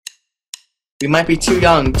We might be too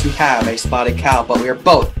young to have a spotted cow, but we are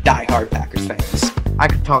both diehard Packers fans. I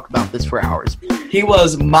could talk about this for hours. He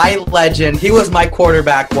was my legend. He was my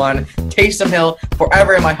quarterback one. Taysom Hill,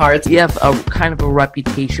 forever in my heart. We have a kind of a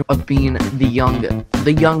reputation of being the young and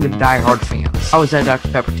diehard fans. How is that,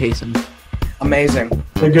 Dr. Pepper Taysom? Amazing.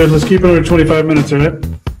 Okay, good. Let's keep it under 25 minutes, all right?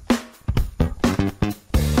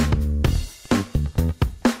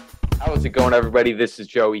 How's it going, everybody? This is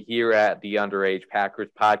Joey here at the Underage Packers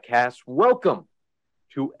podcast. Welcome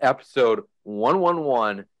to episode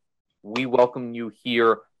 111. We welcome you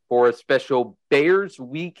here for a special Bears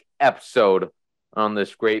Week episode on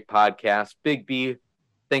this great podcast. Big B,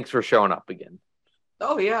 thanks for showing up again.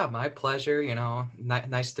 Oh, yeah, my pleasure. You know,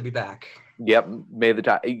 nice to be back. Yep, made the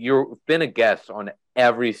time. You've been a guest on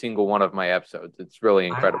every single one of my episodes. It's really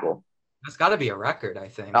incredible. That's got to be a record, I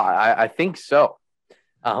think. I think so.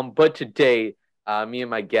 But today, me and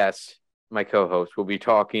my guest, my co-host, will be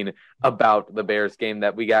talking about the Bears game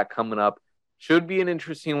that we got coming up. Should be an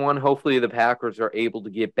interesting one. Hopefully the Packers are able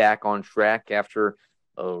to get back on track after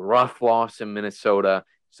a rough loss in Minnesota.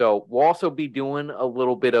 So we'll also be doing a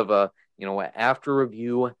little bit of a, after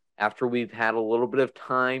review after we've had a little bit of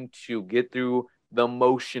time to get through the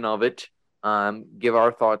motion of it, give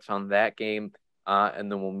our thoughts on that game,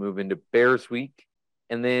 and then we'll move into Bears Week.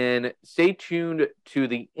 And then stay tuned to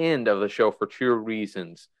the end of the show for two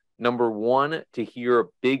reasons. Number one, to hear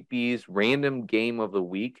Big B's Random Game of the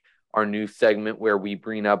Week, our new segment where we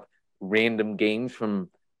bring up random games from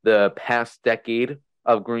the past decade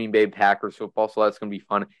of Green Bay Packers football. So that's going to be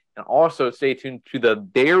fun. And also stay tuned to the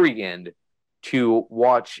very end to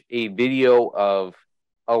watch a video of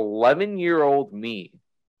 11-year-old me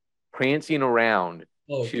prancing around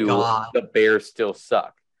The Bears Still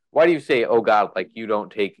Suck. Why do you say, oh, God, like you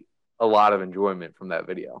don't take a lot of enjoyment from that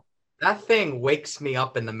video? That thing wakes me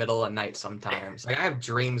up in the middle of the night sometimes. Like I have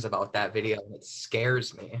dreams about that video, and it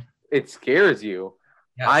scares me. It scares you?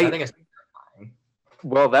 Yeah, I think it's terrifying.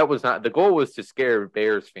 Well, that was not – the goal was to scare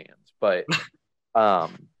Bears fans. But,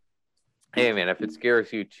 hey, man, if it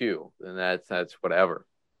scares you too, then that's whatever.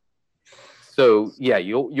 So, yeah,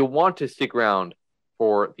 you'll want to stick around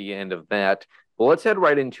for the end of that. Well, let's head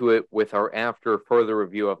right into it with our after further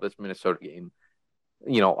review of this Minnesota game.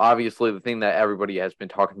 Obviously the thing that everybody has been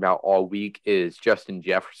talking about all week is Justin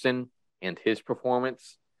Jefferson and his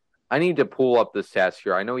performance. I need to pull up the stats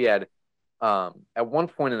here. I know he had, at one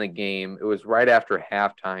point in the game, it was right after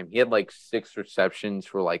halftime, he had like 6 receptions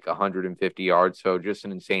for like 150 yards, so just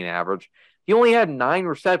an insane average. He only had 9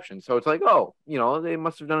 receptions, so it's like, they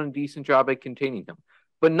must have done a decent job at containing him.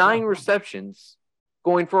 But 9 receptions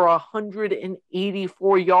going for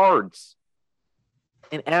 184 yards,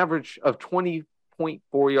 an average of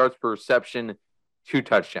 20.4 yards per reception, 2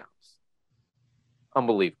 touchdowns.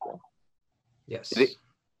 Unbelievable. Yes.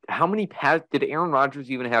 How many did Aaron Rodgers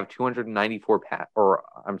even have 184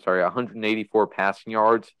 passing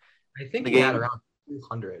yards? I think he had around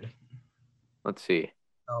 200. Let's see.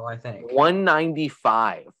 Oh, I think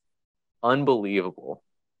 195. Unbelievable.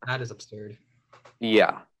 That is absurd.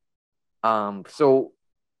 Yeah. So,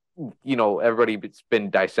 everybody's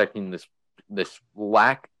been dissecting this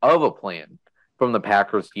lack of a plan from the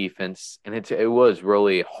Packers defense, and it was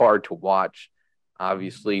really hard to watch.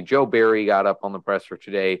 Obviously, Joe Barry got up on the presser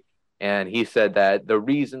today, and he said that the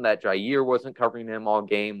reason that Jair wasn't covering him all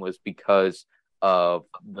game was because of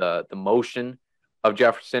the motion of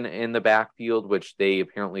Jefferson in the backfield, which they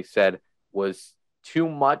apparently said was too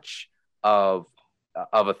much of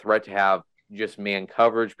a threat to have just man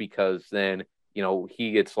coverage, because then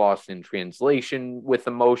he gets lost in translation with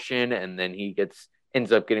the motion, and then he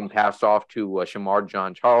ends up getting passed off to Shamar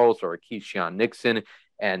John Charles or Keyshawn Nixon,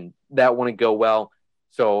 and that wouldn't go well.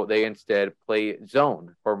 So they instead play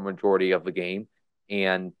zone for a majority of the game,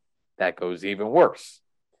 and that goes even worse.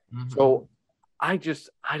 Mm-hmm. So I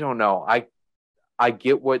don't know. I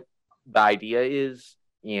get what the idea is,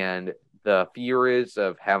 and the fear is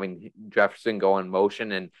of having Jefferson go in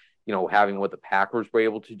motion and having what the Packers were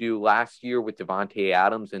able to do last year with Devontae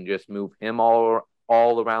Adams and just move him all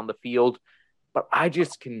around the field. But I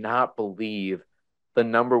just cannot believe the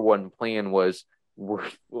number one plan was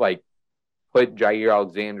put Jair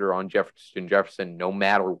Alexander on Jefferson no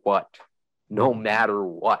matter what. No matter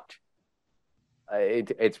what.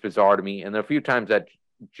 It's bizarre to me. And a few times that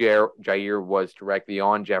Jair was directly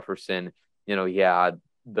on Jefferson, he had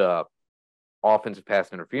the offensive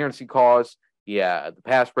pass interference he caused. Yeah, the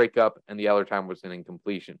pass breakup, and the other time was an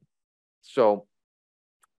incompletion. So,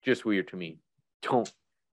 just weird to me.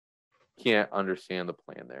 Can't understand the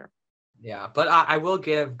plan there. Yeah, but I will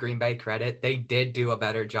give Green Bay credit. They did do a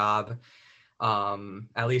better job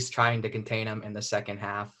at least trying to contain him in the second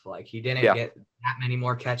half. Like he didn't Yeah. get that many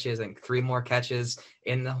more catches, and 3 more catches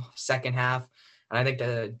in the second half. And I think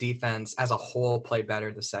the defense as a whole played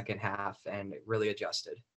better the second half and really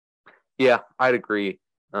adjusted. Yeah, I'd agree.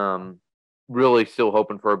 Really still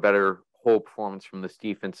hoping for a better whole performance from this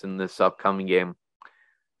defense in this upcoming game.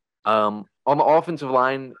 On the offensive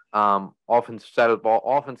line, offensive side of the ball,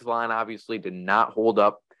 offensive line obviously did not hold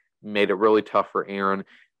up, made it really tough for Aaron.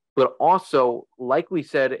 But also, like we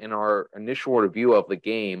said in our initial review of the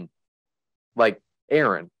game, like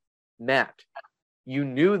Aaron, Matt, you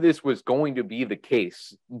knew this was going to be the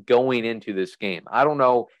case going into this game. I don't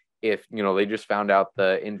know if, they just found out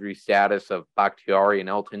the injury status of Bakhtiari and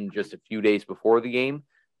Elton just a few days before the game,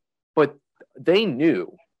 but they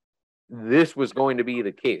knew this was going to be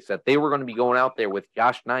the case, that they were going to be going out there with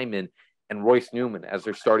Josh Nijman and Royce Newman as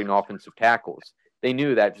their starting offensive tackles. They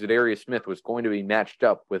knew that Zadarius Smith was going to be matched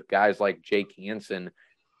up with guys like Jake Hansen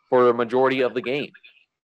for the majority of the game.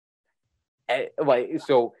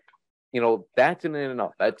 So, that's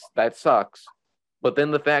enough. That sucks. But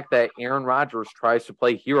then the fact that Aaron Rodgers tries to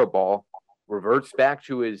play hero ball, reverts back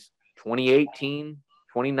to his 2018,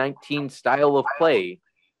 2019 style of play,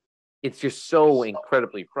 it's just so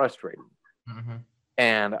incredibly frustrating. Mm-hmm.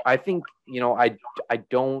 And I think, I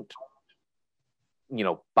don't,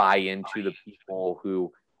 buy into the people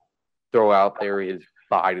who throw out there his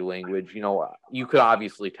body language. You could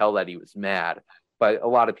obviously tell that he was mad, but a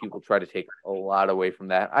lot of people try to take a lot away from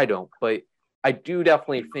that. I don't, but I do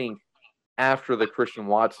definitely think after the Christian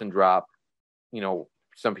Watson drop,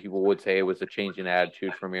 some people would say it was a change in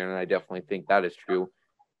attitude from Aaron, and I definitely think that is true.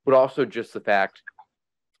 But also just the fact,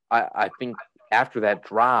 I think after that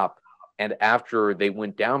drop and after they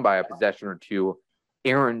went down by a possession or two,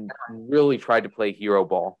 Aaron really tried to play hero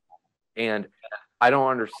ball. And I don't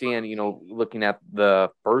understand, looking at the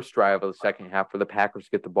first drive of the second half where the Packers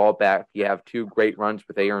get the ball back, you have 2 great runs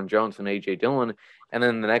with Aaron Jones and A.J. Dillon. And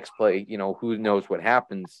then the next play, who knows what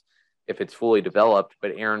happens if it's fully developed,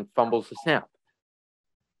 but Aaron fumbles the snap.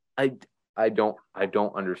 I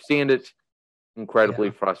don't understand it.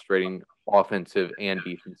 Incredibly frustrating offensive and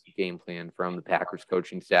defensive game plan from the Packers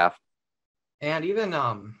coaching staff. And even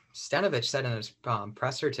Stanovich said in his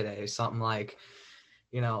presser today something like,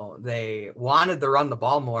 they wanted to run the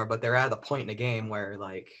ball more, but they're at a point in the game where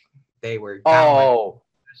they were down.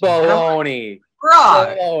 Baloney.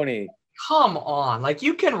 Baloney. Come on.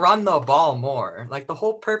 You can run the ball more. The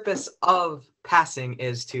whole purpose of passing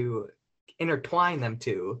is to intertwine them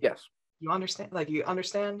two. Yes. You understand? You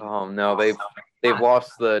understand? Oh no, they've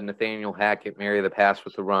lost the Nathaniel Hackett, marry the pass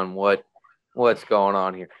with the run. What's going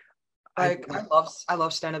on here? I love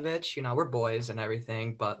Stanovich. We're boys and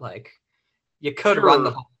everything, but you could run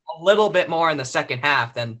the ball a little bit more in the second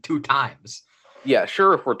half than 2 times. Yeah,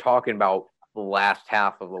 sure. If we're talking about the last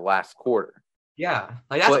half of the last quarter. Yeah,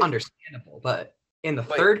 that's understandable. But in the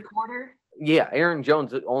third quarter? Yeah, Aaron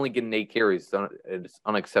Jones only getting 8 carries is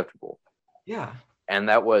unacceptable. Yeah. And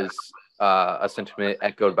that was a sentiment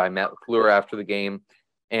echoed by Matt LaFleur after the game.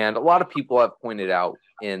 And a lot of people have pointed out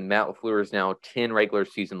in Matt LaFleur's now 10 regular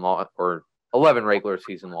season or 11 regular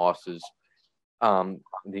season losses.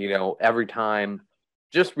 Every time,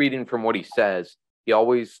 just reading from what he says, he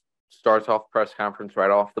always starts off press conference right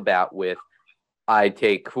off the bat with, I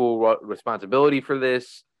take full responsibility for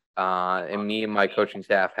this, and me and my coaching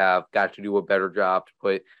staff have got to do a better job to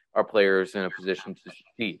put our players in a position to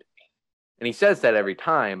succeed. And he says that every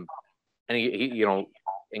time. And he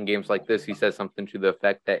in games like this, he says something to the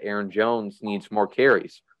effect that Aaron Jones needs more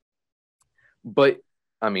carries. But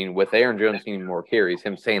with Aaron Jones needing more carries,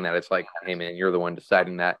 him saying that, it's like, hey man, you're the one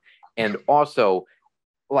deciding that. And also,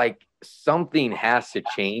 something has to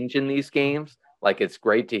change in these games. It's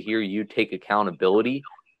great to hear you take accountability,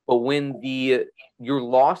 but when your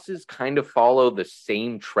losses kind of follow the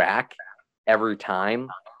same track every time,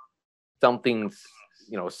 something's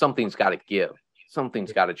got to give.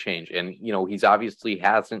 Something's got to change. And, he's obviously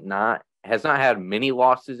has not had many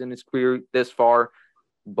losses in his career this far,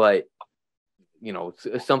 but,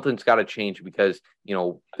 something's got to change because,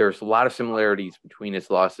 there's a lot of similarities between his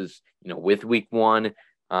losses, with week 1,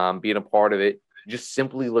 being a part of it, just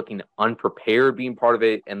simply looking unprepared being part of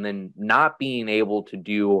it, and then not being able to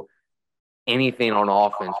do anything on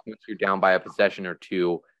offense once you're down by a possession or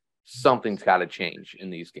 2. Something's got to change in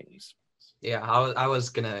these games. Yeah, I was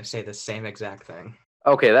going to say the same exact thing.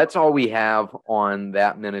 Okay, that's all we have on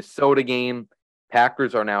that Minnesota game.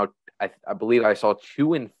 Packers are now, I believe I saw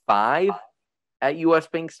 2-5 at US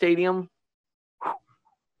Bank Stadium.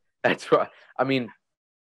 That's right.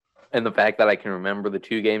 And the fact that I can remember the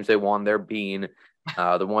 2 games they won there being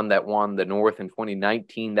The one that won the North in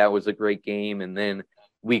 2019, that was a great game. And then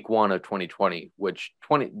week 1 of 2020, which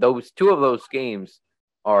those two of those games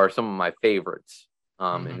are some of my favorites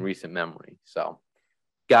in recent memory. So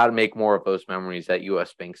got to make more of those memories at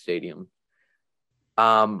US Bank Stadium.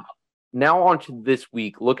 Now on to this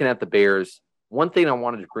week, looking at the Bears. One thing I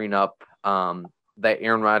wanted to bring up that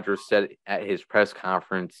Aaron Rodgers said at his press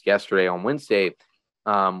conference yesterday on Wednesday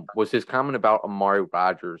was his comment about Amari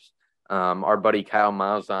Rodgers. Our buddy Kyle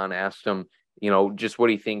Malzahn asked him, just what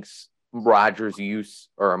he thinks Rodgers' use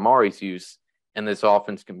or Amari's use in this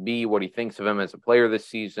offense can be, what he thinks of him as a player this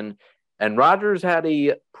season. And Rodgers had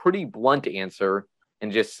a pretty blunt answer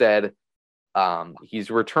and just said, he's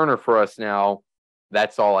a returner for us now.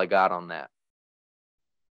 That's all I got on that.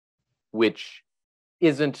 Which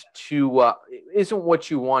isn't what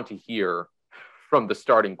you want to hear from the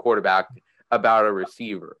starting quarterback about a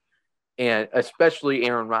receiver. And especially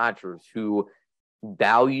Aaron Rodgers, who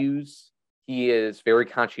values, he is very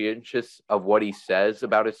conscientious of what he says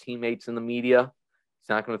about his teammates in the media. He's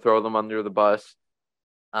not going to throw them under the bus.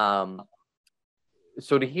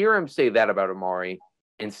 So to hear him say that about Amari,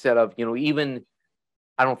 instead of, even,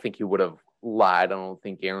 I don't think he would have lied. I don't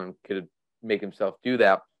think Aaron could make himself do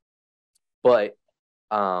that. But,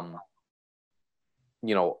 I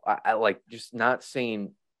like just not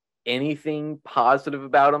saying anything positive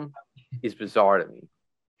about him is bizarre to me.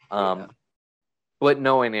 But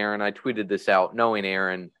knowing Aaron, I tweeted this out, knowing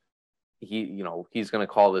Aaron, he's going to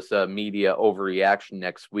call this a media overreaction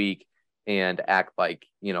next week and act like,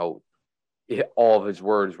 all of his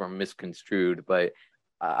words were misconstrued. But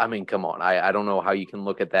I mean, come on. I don't know how you can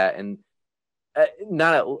look at that and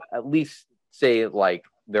not at least say like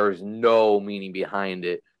there's no meaning behind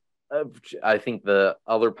it. I think the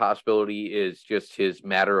other possibility is just his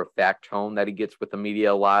matter-of-fact tone that he gets with the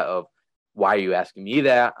media a lot of, why are you asking me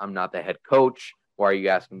that? I'm not the head coach. Why are you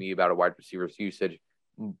asking me about a wide receiver's usage?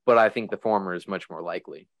 But I think the former is much more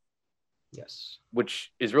likely. Yes.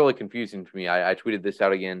 Which is really confusing to me. I tweeted this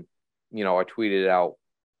out again. I tweeted out,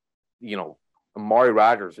 Amari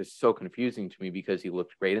Rodgers is so confusing to me because he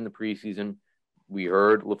looked great in the preseason. We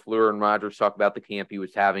heard LaFleur and Rodgers talk about the camp he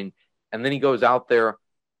was having. And then he goes out there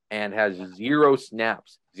and has zero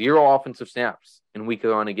offensive snaps in week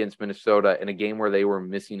 1 against Minnesota in a game where they were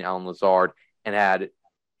missing Allen Lazard and had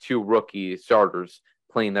 2 rookie starters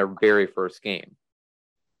playing their very first game.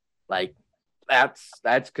 Like,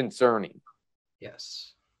 that's concerning.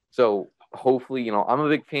 Yes. So hopefully, I'm a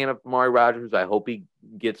big fan of Amari Rodgers. I hope he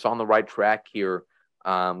gets on the right track here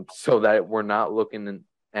so that we're not looking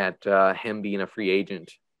at him being a free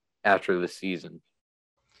agent after the season.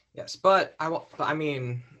 Yes, but I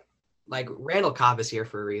mean, like, Randall Cobb is here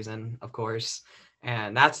for a reason, of course.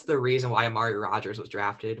 And that's the reason why Amari Rodgers was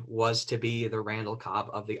drafted, was to be the Randall Cobb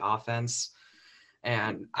of the offense.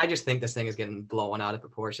 And I just think this thing is getting blown out of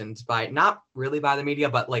proportions not really by the media,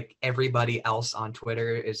 but like everybody else on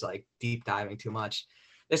Twitter is like deep diving too much.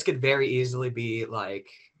 This could very easily be like,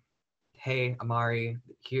 hey, Amari,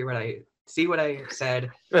 see what I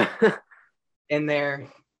said in there,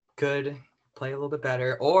 could play a little bit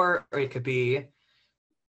better. Or it could be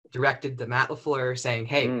directed to Matt LaFleur saying,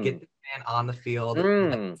 hey, get this man on the field,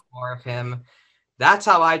 let more of him. That's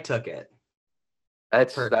how I took it.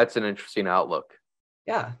 That's an interesting outlook.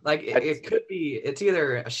 Yeah, like it could be. It's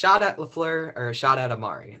either a shot at LaFleur or a shot at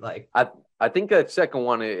Amari. Like I think that second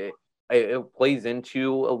one it plays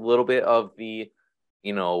into a little bit of the,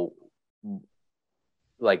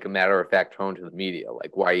 like a matter of fact tone to the media.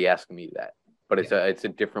 Like, why are you asking me that? But it's a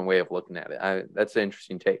different way of looking at it. That's an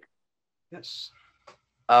interesting take. Yes.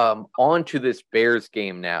 On to this Bears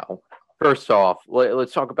game now. First off,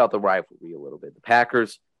 let's talk about the rivalry a little bit. The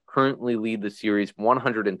Packers currently lead the series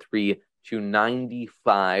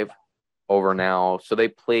 103-95 over now. So they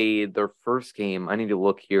played their first game. I need to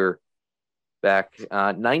look here. Back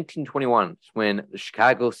 1921 when the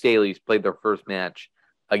Chicago Staleys played their first match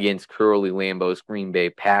against Curly Lambeau's Green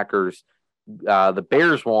Bay Packers. The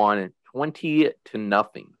Bears won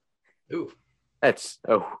 20-0. Ooh.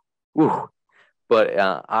 But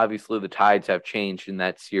obviously the tides have changed in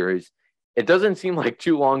that series. It doesn't seem like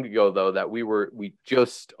too long ago though that we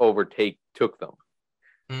just took them.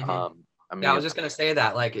 Mm-hmm. I was just gonna say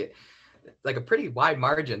that like a pretty wide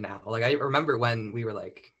margin now. Like I remember when we were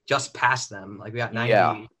like just past them. Like we got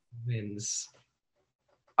 90 wins.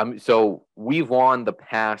 So we've won the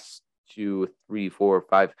past 2, 3, 4,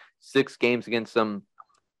 5, 6 games against them.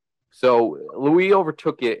 So we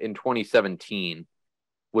overtook it in 2017,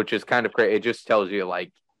 which is kind of crazy. It just tells you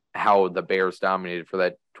like how the Bears dominated for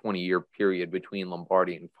that 20-year period between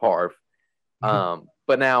Lombardi and Favre.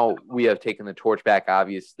 But now we have taken the torch back,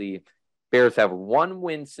 obviously. Bears have 1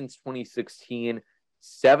 win since 2016,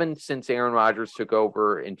 7 since Aaron Rodgers took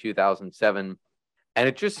over in 2007. And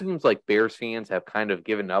it just seems like Bears fans have kind of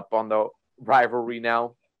given up on the rivalry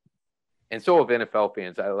now. And so have NFL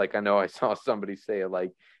fans. I know I saw somebody say,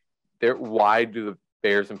 like, why do the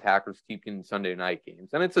Bears and Packers keep getting Sunday night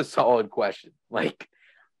games? And it's a solid question. Like,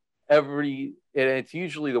 it's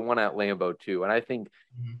usually the one at Lambeau too. And I think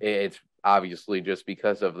it's obviously just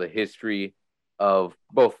because of the history of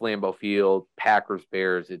both Lambeau Field, Packers,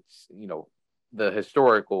 Bears. It's, the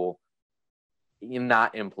historical,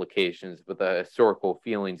 not implications, but the historical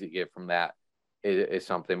feelings you get from that is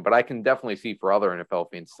something. But I can definitely see for other NFL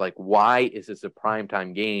fans, like, why is this a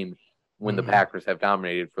primetime game when the Packers have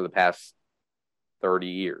dominated for the past 30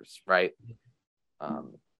 years, right?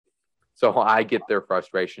 So I get their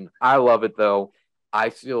frustration. I love it, though. I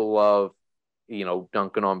still love,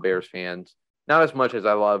 dunking on Bears fans. Not as much as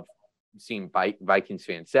I love seeing Vikings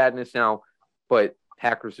fans' sadness now, but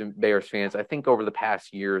Packers and Bears fans, I think over the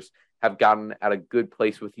past years, have gotten at a good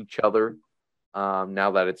place with each other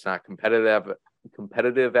now that it's not competitive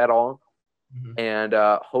at all. And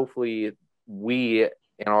hopefully we,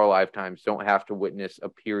 in our lifetimes, don't have to witness a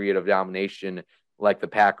period of domination like the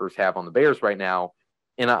Packers have on the Bears right now,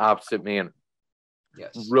 in an opposite manner.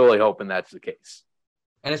 Yes. Really hoping that's the case.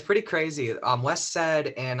 And it's pretty crazy. Wes said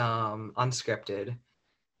in Unscripted,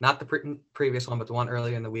 not the previous one, but the one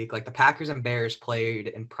earlier in the week, like the Packers and Bears played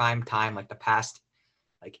in prime time like the past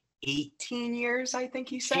 18 years, I think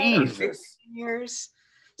he said. Jesus. 15 years.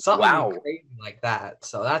 Something crazy like that.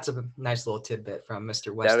 So that's a nice little tidbit from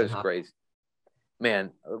Mr. Weston. That is crazy.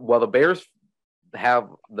 Man, well, the Bears have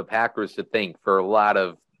the Packers to thank for a lot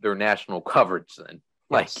of their national coverage then.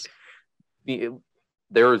 Yes.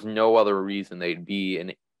 There is no other reason they'd be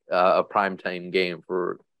in a primetime game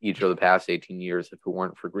for each of the past 18 years if it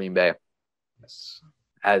weren't for Green Bay. Yes.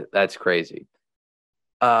 That's crazy.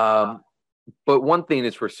 But one thing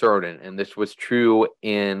is for certain, and this was true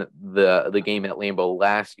in the game at Lambeau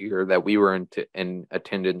last year that we were in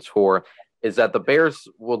attendance for, is that the Bears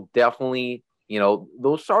will definitely,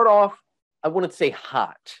 they'll start off, I wouldn't say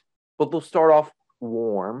hot, but they'll start off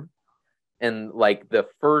warm. And like the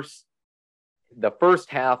first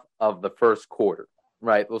half of the first quarter,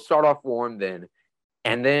 right? They'll start off warm then.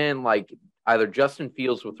 And then like either Justin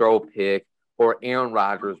Fields will throw a pick or Aaron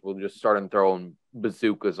Rodgers will just start throwing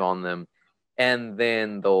bazookas on them. And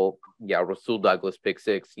then Rasul Douglas pick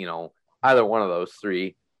six, either one of those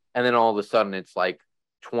three. And then all of a sudden it's like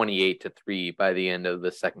 28-3 by the end of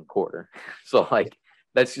the second quarter. So like,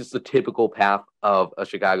 that's just the typical path of a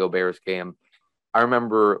Chicago Bears game. I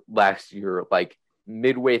remember last year, like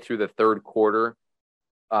midway through the third quarter,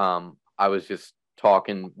 I was just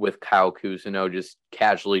talking with Kyle Cousineau, just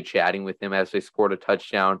casually chatting with him as they scored a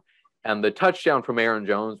touchdown. And the touchdown from Aaron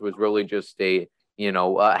Jones was really just a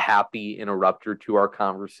happy interrupter to our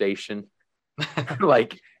conversation. It's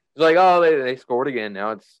like, oh, they scored again.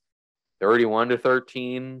 Now it's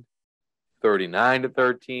 31-13,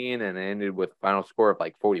 39-13, and it ended with a final score of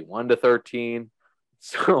like 41-13.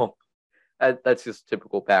 So that's just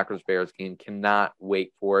typical Packers Bears game. Cannot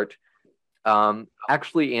wait for it.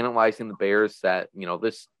 Actually analyzing the Bears, that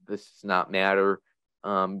this does not matter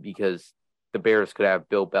because the Bears could have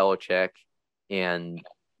Bill Belichick and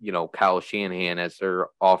Kyle Shanahan as their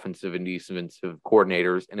offensive and defensive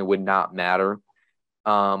coordinators, and it would not matter.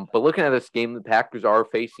 But looking at this game, the Packers are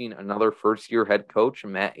facing another first-year head coach,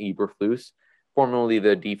 Matt Eberflus, formerly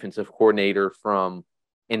the defensive coordinator from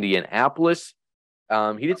Indianapolis.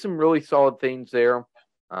 He did some really solid things there.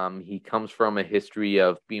 He comes from a history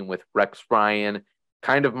of being with Rex Ryan,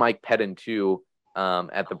 kind of Mike Pettin too,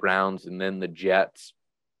 at the Browns and then the Jets.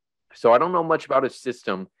 So I don't know much about his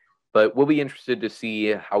system, but we'll be interested to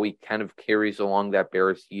see how he kind of carries along that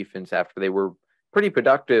Bears defense after they were pretty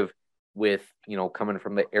productive with, coming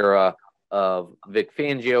from the era of Vic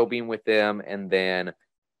Fangio being with them, and then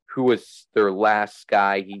who was their last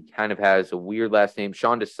guy. He kind of has a weird last name,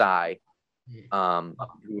 Sean Desai, who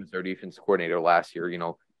was their defense coordinator last year.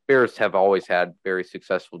 Bears have always had very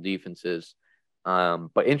successful defenses,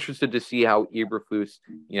 but interested to see how Eberflus,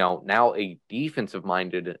 now a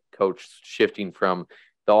defensive-minded coach, shifting from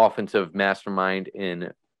the offensive mastermind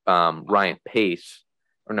in Ryan Pace,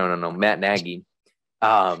 or no, Matt Nagy.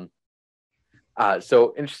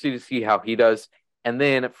 So interested to see how he does. And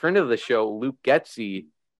then a friend of the show, Luke Getsy,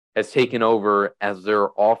 has taken over as their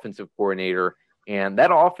offensive coordinator. And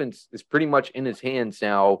that offense is pretty much in his hands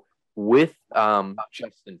now with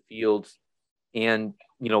Justin Fields. And,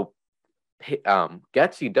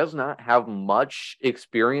 Getsy does not have much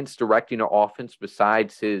experience directing an offense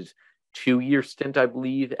besides his 2-year stint, I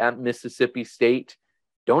believe, at Mississippi State.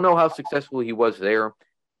 Don't know how successful he was there.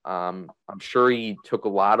 I'm sure he took a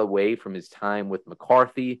lot away from his time with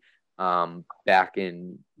McCarthy back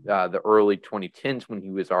in the early 2010s when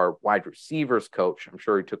he was our wide receivers coach. I'm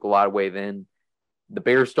sure he took a lot away then. The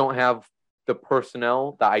Bears don't have the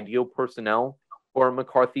personnel, the ideal personnel for a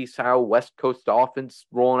McCarthy-style West Coast offense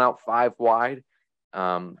rolling out 5 wide.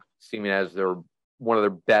 Seeming as one of their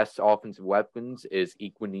best offensive weapons is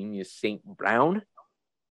Equanimeous St. Brown.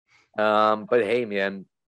 But hey, man,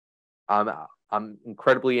 I'm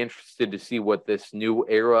incredibly interested to see what this new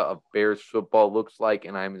era of Bears football looks like,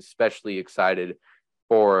 and I'm especially excited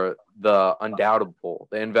for the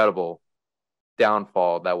inevitable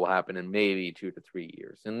downfall that will happen in maybe 2 to 3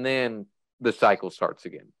 years, and then the cycle starts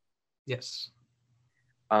again. Yes.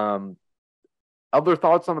 Other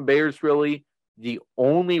thoughts on the Bears, really? The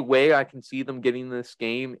only way I can see them getting this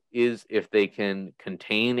game is if they can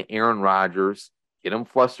contain Aaron Rodgers, get him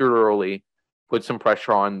flustered early, put some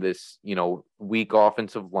pressure on this, weak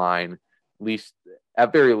offensive line,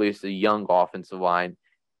 at very least a young offensive line.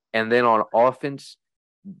 And then on offense,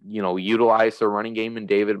 utilize their running game in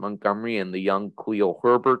David Montgomery and the young Khalil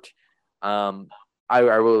Herbert. I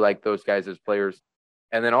really like those guys as players.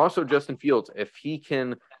 And then also Justin Fields, if he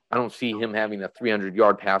can, I don't see him having a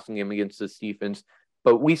 300-yard passing game against this defense,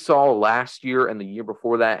 but we saw last year and the year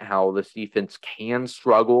before that how this defense can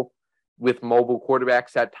struggle with mobile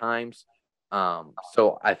quarterbacks at times.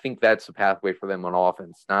 So I think that's the pathway for them on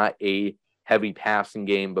offense, not a heavy passing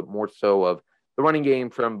game, but more so of the running game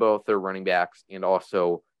from both their running backs and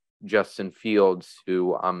also Justin Fields,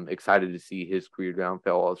 who I'm excited to see his career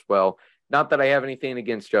downfall as well. Not that I have anything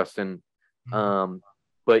against Justin,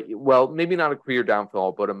 but maybe not a career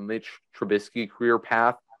downfall, but a Mitch Trubisky career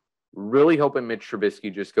path. Really hoping Mitch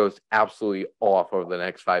Trubisky just goes absolutely off over the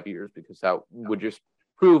next 5 years, because that would just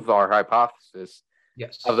prove our hypothesis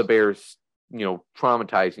of the Bears,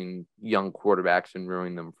 traumatizing young quarterbacks and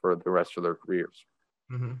ruining them for the rest of their careers.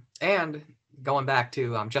 Mm-hmm. And going back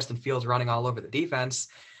to Justin Fields running all over the defense,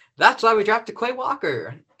 that's why we drafted Quay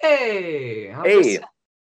Walker. Hey,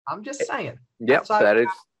 I'm just saying. Yep, that is.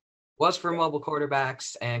 Was for mobile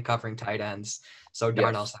quarterbacks and covering tight ends, so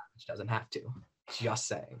Darnell Savage doesn't have to. Just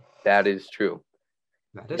saying. That is true.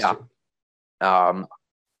 That is true.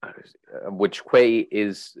 Which Quay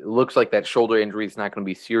looks like that shoulder injury is not going to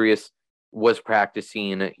be serious. Was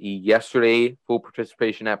practicing yesterday, full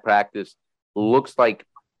participation at practice. Looks like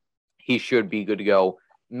he should be good to go.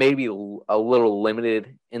 Maybe a little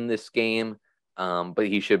limited in this game, but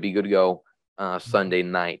he should be good to go Sunday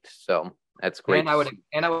night. So that's great.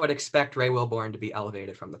 And I would expect Ray Wilborn to be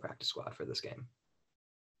elevated from the practice squad for this game.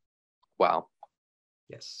 Wow.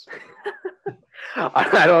 Yes.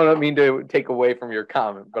 I don't mean to take away from your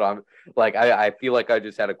comment, but I'm like, I feel like I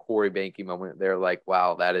just had a Corey Banky moment there. Like,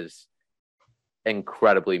 wow, that is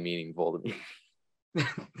incredibly meaningful to me.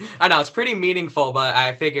 I know it's pretty meaningful, but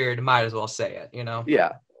I figured might as well say it,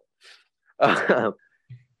 Yeah.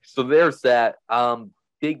 So there's that.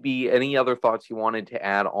 Big B, any other thoughts you wanted to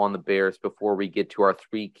add on the Bears before we get to our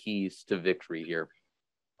 3 keys to victory here?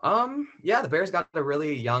 Yeah, the Bears got a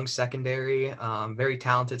really young secondary, very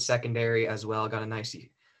talented secondary as well. Got a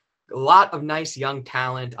lot of nice young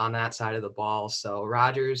talent on that side of the ball. So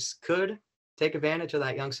Rodgers could take advantage of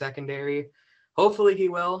that young secondary. Hopefully he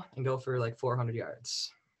will, and go for like 400 yards.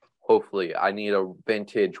 Hopefully. I need a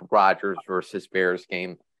vintage Rodgers versus Bears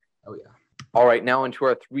game. Oh, yeah. All right, now into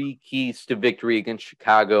our 3 keys to victory against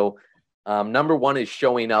Chicago. Number 1 is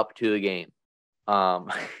showing up to the game. I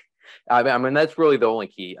mean, that's really the only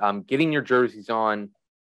key. Getting your jerseys on,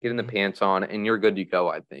 getting the pants on, and you're good to go,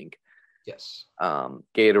 I think. Yes.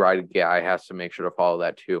 Gatorade guy has to make sure to follow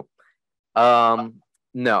that too.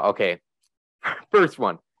 No, okay.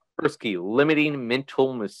 First key, limiting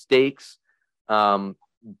mental mistakes.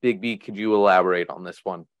 Big B, could you elaborate on this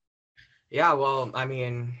one? Yeah, well, I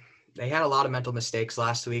mean, they had a lot of mental mistakes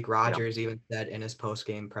last week. Rodgers even said in his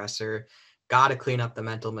post-game presser, got to clean up the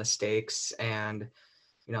mental mistakes. And,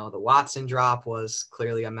 the Watson drop was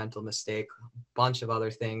clearly a mental mistake. A bunch of other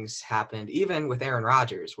things happened, even with Aaron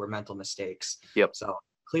Rodgers, were mental mistakes. Yep. So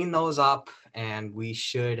clean those up, and we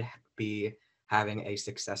should be having a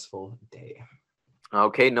successful day.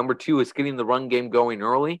 Okay, number 2 is getting the run game going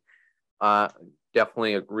early.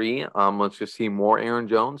 Definitely agree. Let's just see more Aaron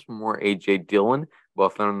Jones, more A.J. Dillon,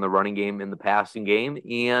 both in the running game and the passing game.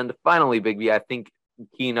 And finally, Big B, I think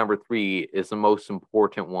key number 3 is the most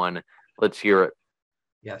important one. Let's hear it.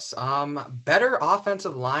 Yes. Better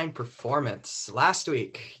offensive line performance. Last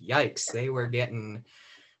week, yikes, they were getting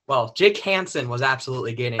Jake Hansen was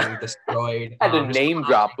absolutely getting destroyed. Had to name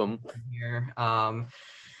drop him. Here.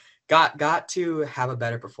 got to have a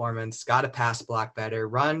better performance, got to pass block better.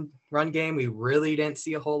 Run game, we really didn't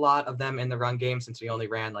see a whole lot of them in the run game since we only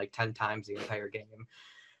ran like 10 times the entire game.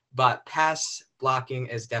 But pass blocking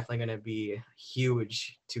is definitely going to be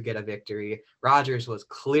huge to get a victory. Rodgers was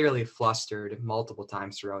clearly flustered multiple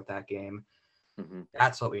times throughout that game. Mm-hmm.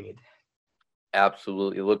 That's what we need.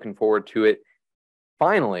 Absolutely. Looking forward to it.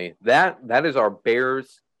 Finally, that is our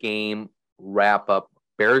Bears game wrap-up,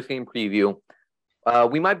 Bears game preview.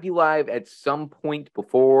 We might be live at some point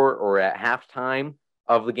before or at halftime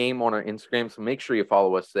of the game on our Instagram, so make sure you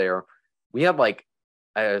follow us there. We have like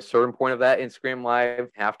at a certain point of that Instagram live,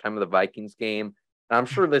 halftime of the Vikings game. And I'm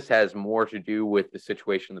sure this has more to do with the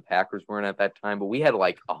situation the Packers were in at that time, but we had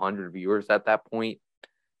like 100 viewers at that point,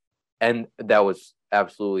 and that was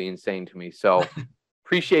absolutely insane to me. So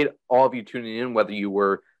appreciate all of you tuning in, whether you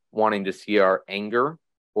were wanting to see our anger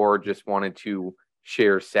or just wanted to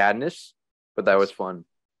share sadness, but that was fun.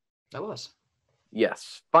 That was.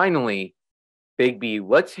 Yes. Finally, Big B,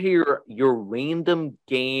 let's hear your random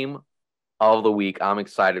game of the week. I'm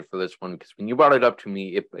excited for this one because when you brought it up to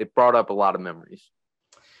me, it brought up a lot of memories.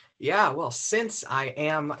 Yeah, well, since I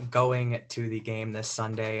am going to the game this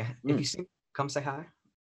Sunday, if you see, come say hi.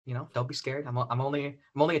 You know, don't be scared. I'm only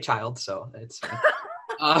a child, so it's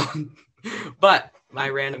fine. But my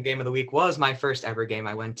random game of the week was my first ever game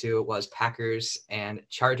I went to. It was Packers and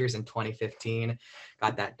Chargers in 2015.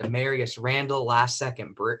 Got that Demarius Randall last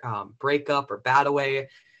second breakup or bat away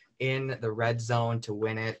in the red zone to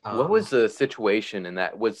win it. What was the situation in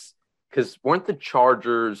that? Because weren't the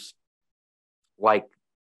Chargers like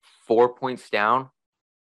 4 points down?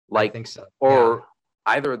 Like, I think so. Or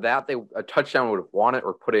either that, a touchdown would have won it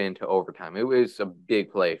or put it into overtime. It was a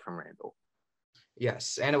big play from Randall.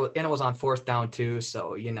 Yes, and it was on 4th down too,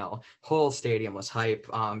 so whole stadium was hype.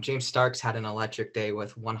 James Starks had an electric day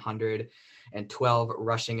with 112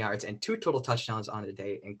 rushing yards and 2 total touchdowns on the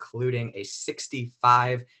day, including a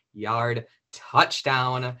 65-yard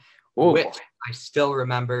touchdown, which I still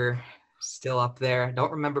remember, still up there.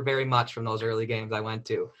 Don't remember very much from those early games I went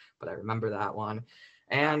to, but I remember that one.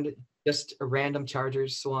 And just a random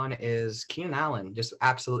Chargers one is Keenan Allen just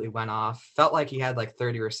absolutely went off. Felt like he had like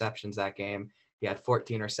 30 receptions that game. He had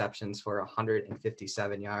 14 receptions for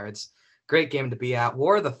 157 yards. Great game to be at.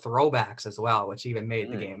 Wore the throwbacks as well, which even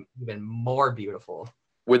made the game even more beautiful.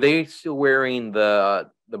 Were they still wearing the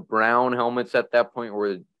brown helmets at that point,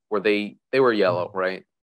 or were they were yellow, right?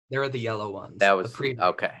 They were the yellow ones. That was okay.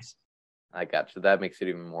 Ones. I got you. That makes it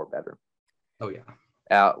even more better. Oh yeah.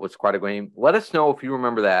 It was quite a game. Let us know if you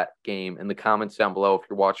remember that game in the comments down below. If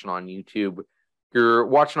you're watching on YouTube, if you're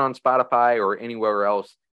watching on Spotify or anywhere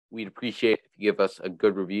else, we'd appreciate if you give us a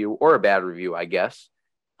good review or a bad review, I guess.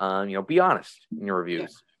 Be honest in your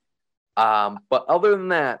reviews. But other than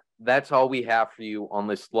that, that's all we have for you on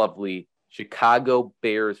this lovely Chicago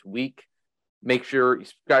Bears week. Make sure you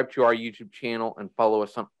subscribe to our YouTube channel and follow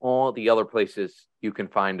us on all the other places you can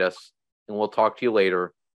find us. And we'll talk to you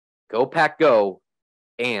later. Go Pack Go,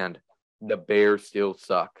 and the Bears still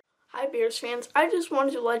suck. Hi, Bears fans. I just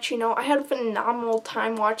wanted to let you know I had a phenomenal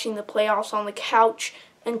time watching the playoffs on the couch,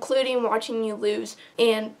 including watching you lose.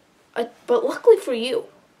 But luckily for you,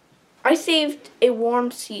 I saved a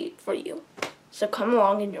warm seat for you. So come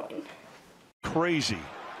along and join. Crazy.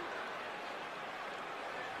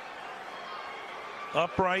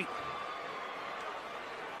 Upright.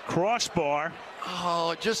 Crossbar.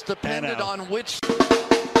 Oh, it just depended on which.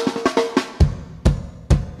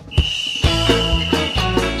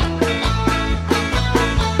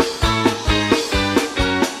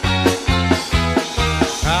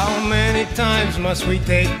 Times must we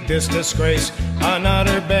take this disgrace?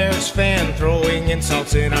 Another Bears fan throwing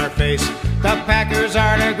insults in our face. The Packers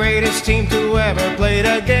are the greatest team to ever play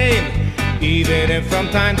the game, even if from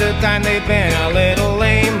time to time they've been a little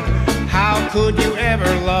lame. How could you ever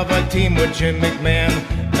love a team with Jim McMahon?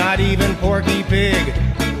 Not even Porky Pig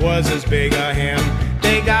was as big a him.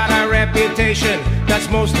 They got a reputation that's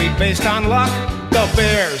mostly based on luck. The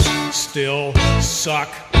Bears still suck.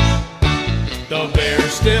 The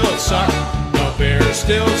Bears still suck. The Bears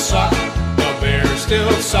still suck. The Bears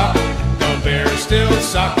still suck. The Bears still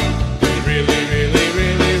suck.